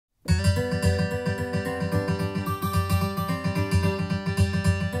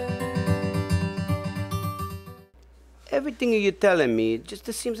everything you're telling me just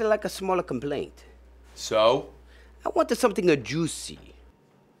seems like a smaller complaint. So? I wanted something juicy.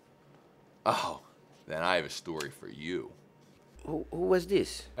 Oh, then I have a story for you. Who was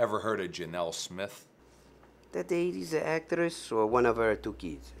this? Ever heard of Janelle Smith? That the 80s actress or one of her two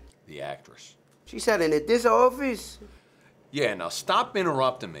kids? The actress. She sat in this office? Yeah, now stop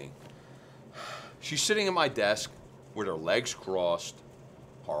interrupting me. She's sitting at my desk with her legs crossed,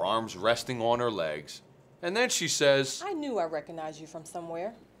 her arms resting on her legs, and then she says, I knew I recognized you from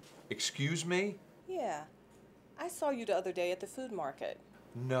somewhere. Excuse me? Yeah. I saw you the other day at the food market.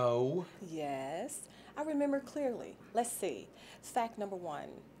 No. Yes, I remember clearly. Let's see. Fact number 1.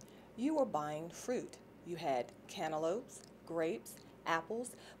 You were buying fruit. You had cantaloupes, grapes,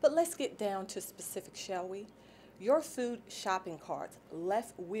 apples, but let's get down to specifics, shall we? Your food shopping cart's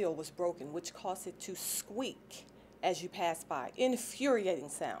left wheel was broken, which caused it to squeak as you passed by. Infuriating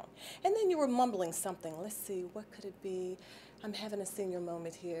sound. And then you were mumbling something. Let's see, what could it be? I'm having a senior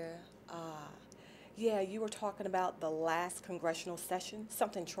moment here. Yeah, you were talking about the last congressional session,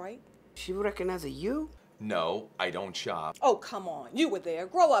 something trite. She recognized you? No, I don't shop. Oh, come on. You were there.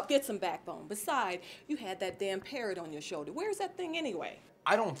 Grow up, get some backbone. Besides, you had that damn parrot on your shoulder. Where's that thing anyway?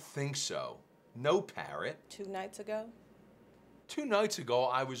 I don't think so. No parrot. 2 nights ago? 2 nights ago,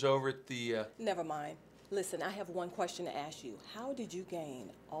 I was over at the, Never mind. Listen, I have one question to ask you. How did you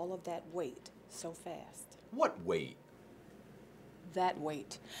gain all of that weight so fast? What weight? That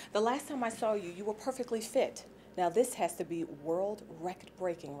weight. The last time I saw you, you were perfectly fit. Now this has to be world record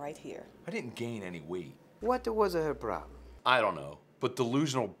breaking right here. I didn't gain any weight. What was her problem? I don't know, but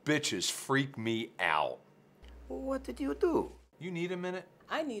delusional bitches freak me out. What did you do? You need a minute?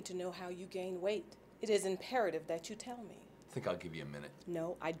 I need to know how you gain weight. It is imperative that you tell me. I think I'll give you a minute.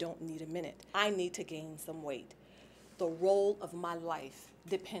 No, I don't need a minute. I need to gain some weight. The role of my life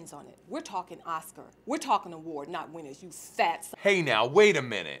depends on it. We're talking Oscar. We're talking award, not winners, you fat son. Hey now, wait a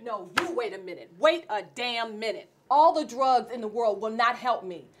minute. No, you wait a minute. Wait a damn minute. All the drugs in the world will not help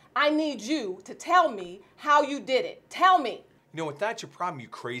me. I need you to tell me how you did it. Tell me. You know what, that's your problem, you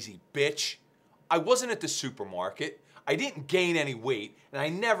crazy bitch. I wasn't at the supermarket. I didn't gain any weight, and I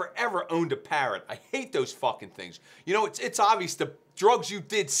never ever owned a parrot. I hate those fucking things. You know, it's obvious the drugs you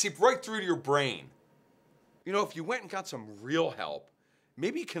did seep right through to your brain. You know, if you went and got some real help,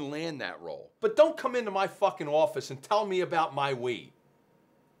 maybe you can land that role. But don't come into my fucking office and tell me about my weight.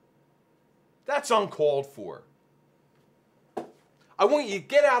 That's uncalled for. I want you to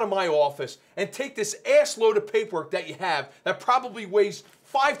get out of my office and take this ass load of paperwork that you have that probably weighs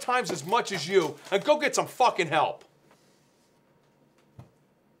 5 times as much as you and go get some fucking help.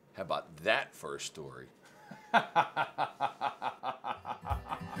 How about that for a story?